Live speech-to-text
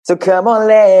So come on,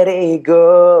 let it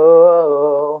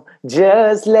go.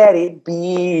 Just let it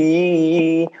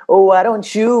be. Oh, why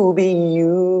don't you be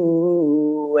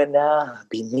you and I'll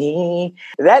be me?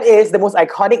 That is the most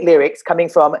iconic lyrics coming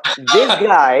from this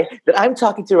guy that I'm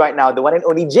talking to right now, the one and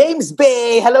only James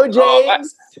Bay. Hello,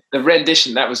 James. The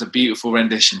rendition, that was a beautiful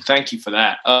rendition. Thank you for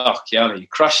that. Oh, Kiana, you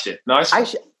crushed it. Nice.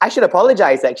 I should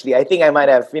apologize, actually. I think I might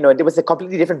have, there was a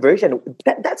completely different version.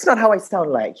 That's not how I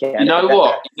sound like. Yeah, You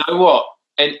know what?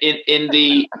 And in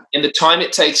the time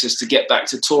it takes us to get back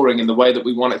to touring in the way that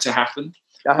we want it to happen,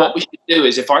 what we should do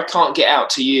is, if I can't get out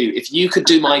to you, if you could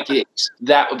do my gigs,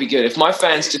 that would be good. If my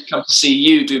fans just come to see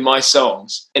you do my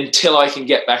songs until I can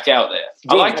get back out there.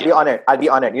 James, I'll be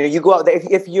honored. You go out there.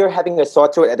 If you're having a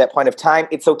sore throat at that point of time,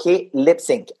 it's okay. Lip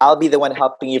sync. I'll be the one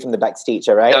helping you from the backstage,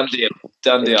 all right?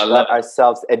 Done deal. I love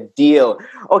ourselves a deal.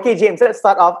 Okay, James, let's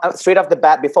start off straight off the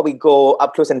bat before we go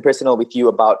up close and personal with you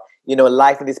about,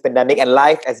 life in this pandemic and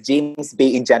life as James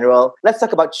Bay in general. Let's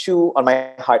talk about Chew on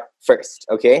My Heart first,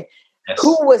 okay? Yes.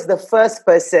 Who was the first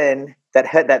person that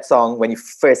heard that song when you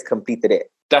first completed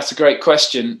it? That's a great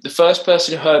question. The first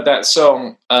person who heard that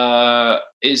song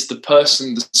is the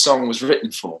person the song was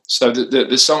written for. So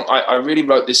the song, I really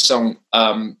wrote this song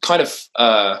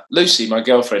Lucy, my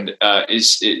girlfriend,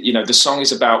 the song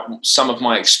is about some of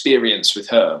my experience with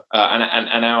her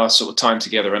and our sort of time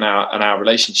together and our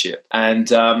relationship.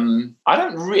 And I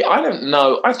don't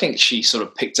know. I think she sort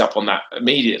of picked up on that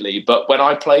immediately. But when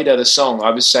I played her the song, I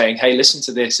was saying, hey, listen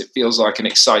to this. It feels like an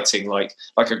exciting, like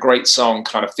a great song,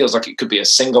 kind of feels like it could be a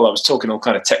single. I was talking all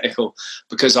kind of technical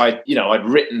because I'd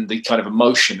written the kind of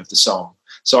emotion of the song.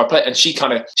 So I played, and she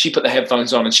put the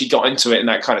headphones on and she got into it in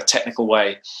that kind of technical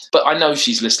way. But I know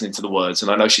she's listening to the words and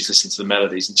I know she's listening to the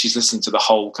melodies and she's listening to the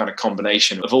whole kind of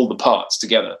combination of all the parts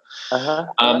together.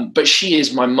 But she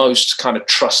is my most kind of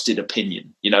trusted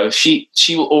opinion.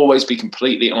 She will always be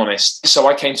completely honest. So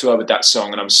I came to her with that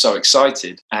song and I was so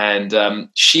excited. And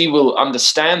she will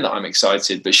understand that I'm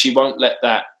excited, but she won't let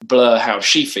that blur how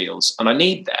she feels. And I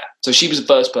need that. So she was the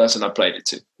first person I played it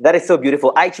to. That is so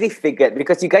beautiful. I actually figured,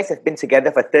 because you guys have been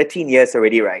together for 13 years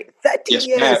already, right? 13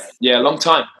 years. Yeah, long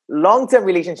time. Long-term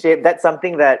relationship. That's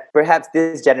something that perhaps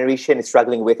this generation is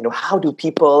struggling with. How do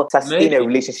people sustain a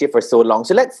relationship for so long?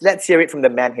 So let's hear it from the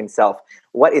man himself.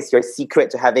 What is your secret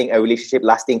to having a relationship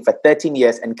lasting for 13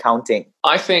 years and counting?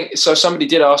 I think, so somebody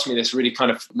did ask me this really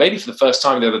kind of, maybe for the first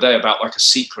time the other day, about like a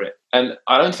secret. And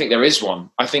I don't think there is one.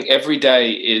 I think every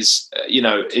day is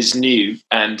new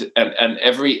and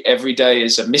every day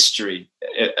is a mystery.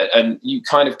 And you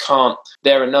kind of can't,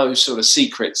 there are no sort of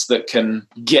secrets that can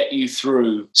get you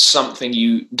through something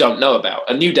you don't know about.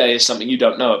 A new day is something you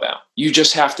don't know about. You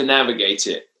just have to navigate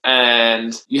it.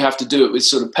 And you have to do it with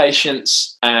sort of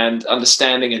patience and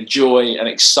understanding and joy and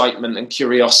excitement and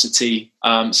curiosity.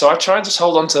 So I try and just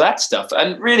hold on to that stuff.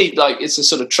 And really, it's a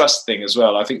sort of trust thing as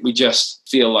well. I think we just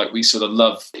feel like we sort of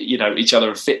love, each other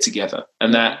and fit together.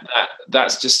 And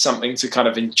that's just something to kind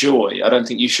of enjoy. I don't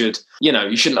think you shouldn't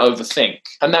overthink.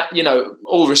 And that,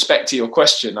 all respect to your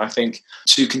question, I think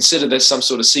to consider there's some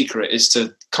sort of secret is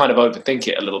to kind of overthink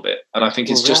it a little bit. And I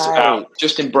think it's just about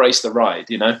just embrace the ride,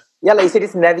 Yeah, like you said,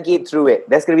 just navigate through it.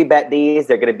 There's going to be bad days.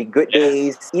 There are going to be good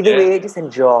days. Either way, just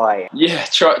enjoy. Yeah,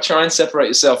 try and separate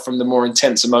yourself from the more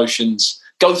intense emotions.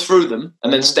 Go through them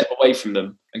and then step away from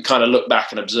them and kind of look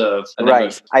back and observe. And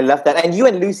right. I love that. And you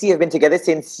and Lucy have been together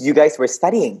since you guys were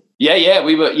studying. Yeah,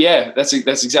 we were. Yeah, that's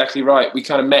exactly right. We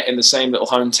kind of met in the same little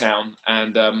hometown,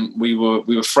 and we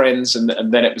were friends, and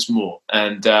then it was more.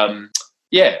 And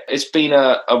it's been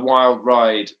a wild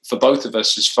ride for both of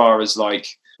us as far as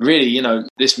really,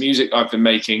 this music I've been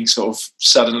making sort of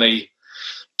suddenly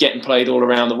getting played all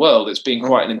around the world. It's been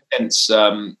quite an intense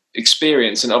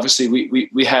experience. And obviously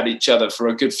we had each other for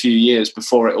a good few years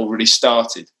before it already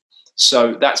started.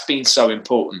 So that's been so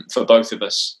important for both of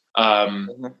us. And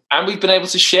we've been able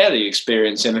to share the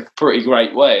experience in a pretty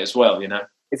great way as well,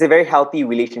 It's a very healthy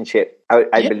relationship,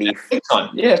 I believe.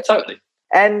 Yeah, totally.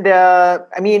 And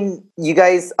you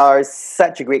guys are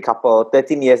such a great couple,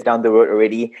 13 years down the road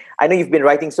already. I know you've been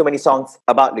writing so many songs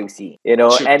about Lucy,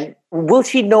 Sure. And will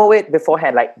she know it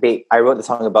beforehand? Like, babe, I wrote the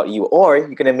song about you, or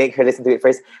you're going to make her listen to it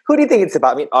first? Who do you think it's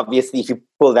about? I mean, obviously, if you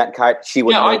pull that card, she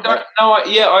would know.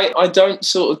 I don't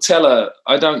sort of tell her.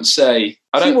 I don't say.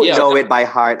 She would know it by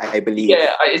heart, I believe.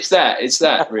 Yeah, it's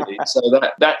that really. So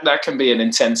that can be an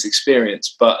intense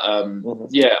experience. But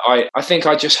I think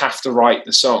I just have to write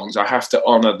the songs. I have to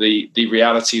honor the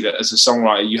reality that as a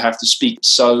songwriter, you have to speak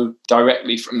so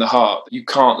directly from the heart. You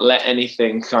can't let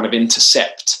anything kind of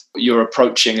intercept you're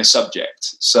approaching a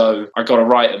subject. So I got to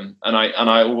write them, and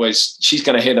I always, she's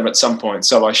going to hear them at some point.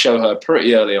 So I show her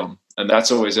pretty early on. And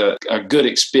that's always a good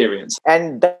experience.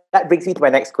 And that brings me to my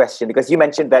next question, because you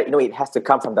mentioned that, it has to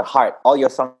come from the heart. All your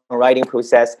songwriting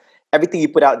process, everything you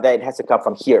put out there, it has to come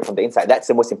from here, from the inside. That's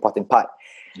the most important part.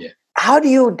 Yeah. How do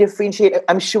you differentiate?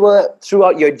 I'm sure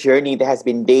throughout your journey, there has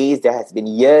been days, there has been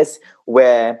years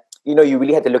where, you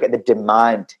really had to look at the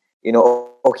demand.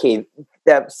 Okay,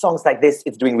 the songs like this,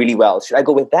 it's doing really well. Should I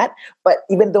go with that? But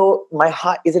even though my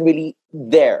heart isn't really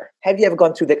there, have you ever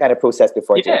gone through that kind of process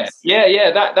before, James?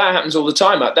 Yeah. That happens all the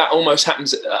time. That almost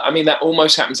happens. That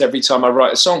almost happens every time I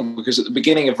write a song, because at the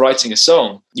beginning of writing a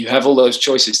song, you have all those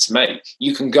choices to make.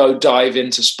 You can go dive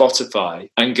into Spotify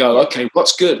and go, okay,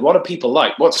 what's good? What do people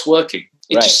like? What's working?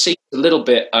 It just seems a little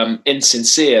bit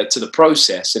insincere to the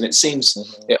process, and it seems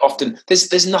it often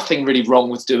there's nothing really wrong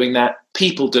with doing that.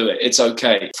 People do it; it's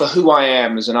okay. For who I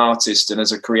am as an artist and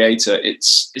as a creator,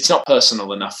 it's not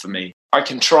personal enough for me. I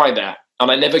can try that,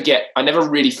 and I never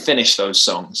really finish those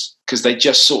songs, because they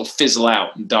just sort of fizzle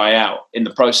out and die out in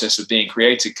the process of being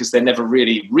created, because they're never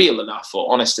really real enough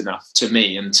or honest enough to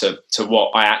me and to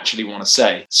what I actually want to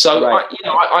say. So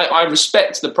I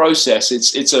respect the process.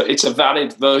 It's a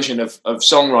valid version of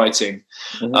songwriting,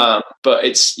 but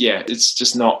it's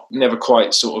just never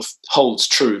quite sort of holds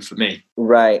true for me.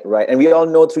 Right. And we all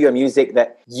know through your music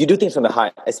that you do things from the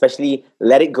heart, especially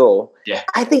Let It Go. Yeah.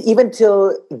 I think even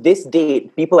till this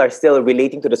date, people are still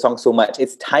relating to the song so much.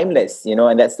 It's timeless,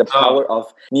 and that's the power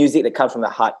of music that comes from the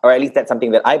heart, or at least that's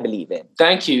something that I believe in.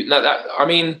 Thank you.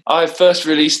 I first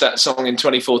released that song in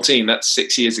 2014. That's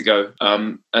 6 years ago.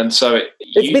 And so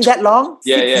it's been that long?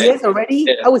 6 years already?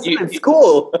 Yeah. I was in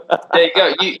school. There you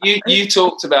go. You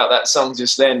talked about that song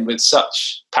just then with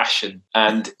such passion,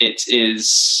 and it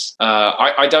is.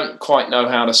 I don't quite know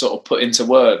how to sort of put into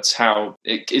words how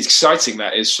exciting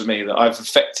that is for me, that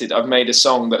I've made a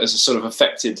song that has sort of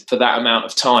affected for that amount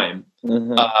of time.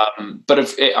 But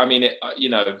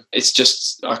it's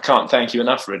just, I can't thank you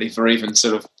enough really for even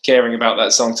sort of caring about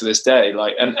that song to this day,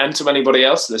 and to anybody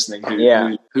else listening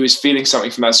who is feeling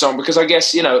something from that song, because I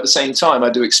guess, at the same time, I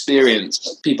do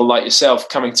experience people like yourself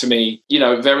coming to me,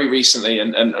 very recently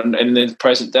and in the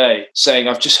present day, saying,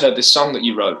 I've just heard this song that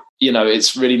you wrote,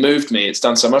 it's really moved me, it's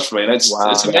done so much for me, and it's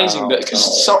amazing that,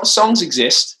 because songs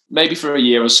exist maybe for a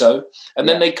year or so, and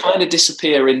then they kind of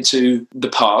disappear into the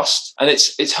past, and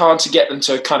it's hard to get them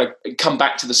to kind of come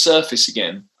back to the surface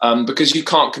again, because you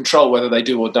can't control whether they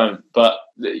do or don't. But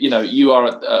you are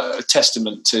a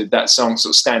testament to that song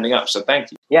sort of standing up, so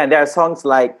thank you. Yeah, and there are songs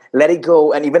like Let It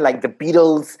Go, and even like the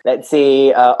Beatles, let's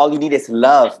say All You Need Is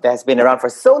Love, that has been around for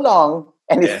so long,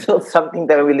 and it's still something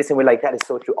that when we listen, we're like, that is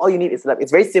so true. All you need is love.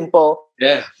 It's very simple,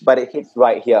 but it hits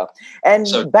right here. And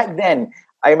back then,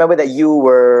 I remember that you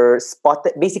were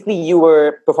spotted. Basically, you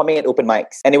were performing at open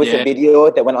mics, and it was a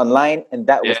video that went online, and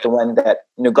that was the one that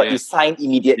got you signed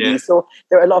immediately. So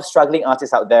there are a lot of struggling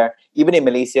artists out there, even in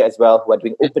Malaysia as well, who are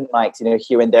doing open mics,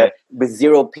 here and there with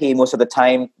zero pay most of the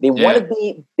time. They want to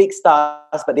be big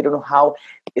stars, but they don't know how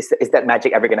is that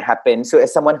magic ever going to happen. So,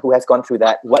 as someone who has gone through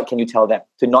that, what can you tell them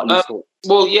to not lose hope?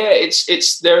 Well,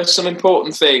 it's there are some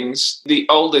important things. The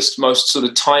oldest, most sort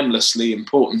of timelessly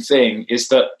important thing is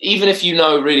that even if you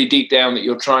know really deep down that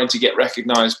you're trying to get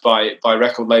recognized by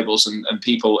record labels and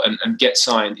people and get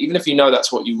signed, even if you know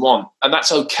that's what you want, and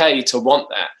that's okay to want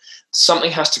that,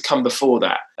 something has to come before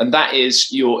that. And that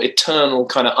is your eternal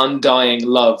kind of undying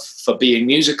love for being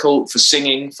musical, for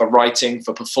singing, for writing,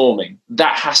 for performing.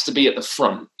 That has to be at the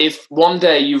front. If one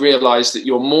day you realize that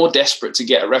you're more desperate to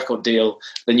get a record deal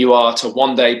than you are to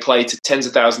one day play to tens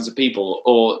of thousands of people,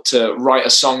 or to write a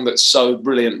song that's so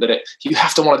brilliant that you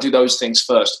have to want to do those things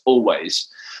first, always.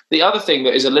 The other thing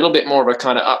that is a little bit more of a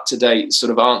kind of up-to-date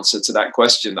sort of answer to that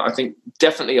question that I think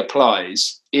definitely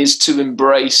applies is to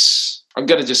embrace, I'm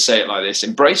going to just say it like this,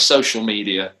 embrace social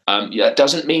media. It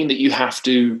doesn't mean that you have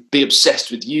to be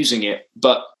obsessed with using it,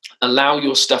 but allow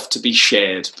your stuff to be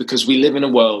shared, because we live in a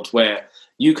world where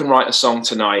you can write a song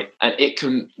tonight and it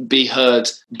can be heard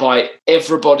by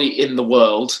everybody in the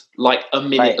world like a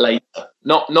minute later.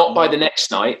 Not by the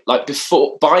next night, like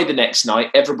by the next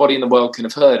night, everybody in the world can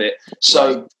have heard it.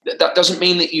 So that doesn't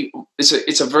mean that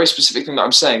it's a very specific thing that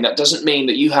I'm saying. That doesn't mean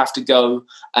that you have to go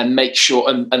and make sure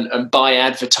and buy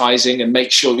advertising and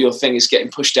make sure your thing is getting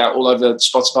pushed out all over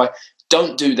Spotify.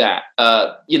 Don't do that,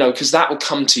 because that will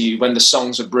come to you when the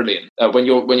songs are brilliant, when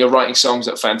you're writing songs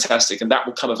that are fantastic, and that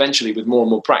will come eventually with more and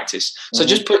more practice. So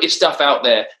just put your stuff out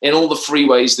there in all the free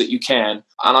ways that you can.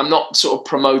 And I'm not sort of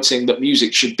promoting that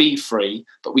music should be free,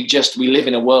 but we live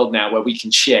in a world now where we can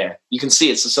share. You can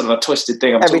see it's a sort of a twisted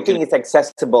thing. Everything is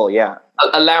accessible,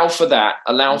 Allow for that.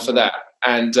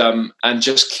 and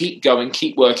just keep going,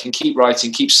 keep working, keep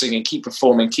writing, keep singing, keep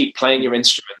performing, keep playing your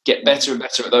instrument, get better and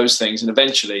better at those things, and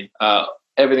eventually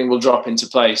everything will drop into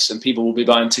place, and people will be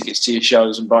buying tickets to your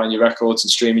shows and buying your records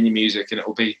and streaming your music, and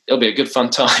it'll be a good fun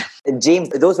time. James,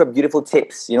 those were beautiful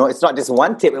tips. You know, it's not just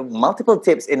one tip, multiple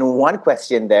tips in one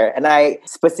question there. And I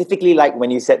specifically like when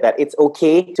you said that it's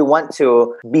okay to want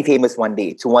to be famous one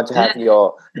day, to want to have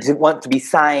to want to be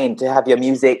signed, to have your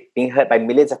music being heard by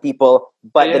millions of people.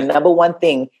 But the number one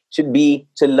thing should be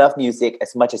to love music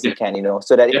as much as you can, you know,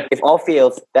 so that if all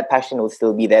fails, that passion will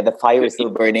still be there. The fire is still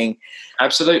burning.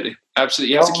 Absolutely.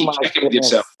 Absolutely. You have to keep checking with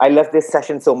yourself. I love this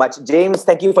session so much. James,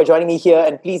 thank you for joining me here.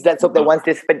 And please, let's hope that once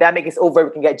this pandemic is over,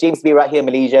 we can get James B right here in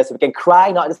Malaysia, so we can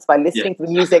cry not just by listening to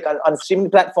the music on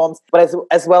streaming platforms, but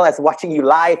as well as watching you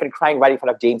live and crying right in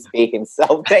front of James B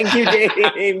himself. Thank you,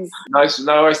 James. Nice.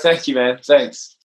 No worries. Thank you, man. Thanks.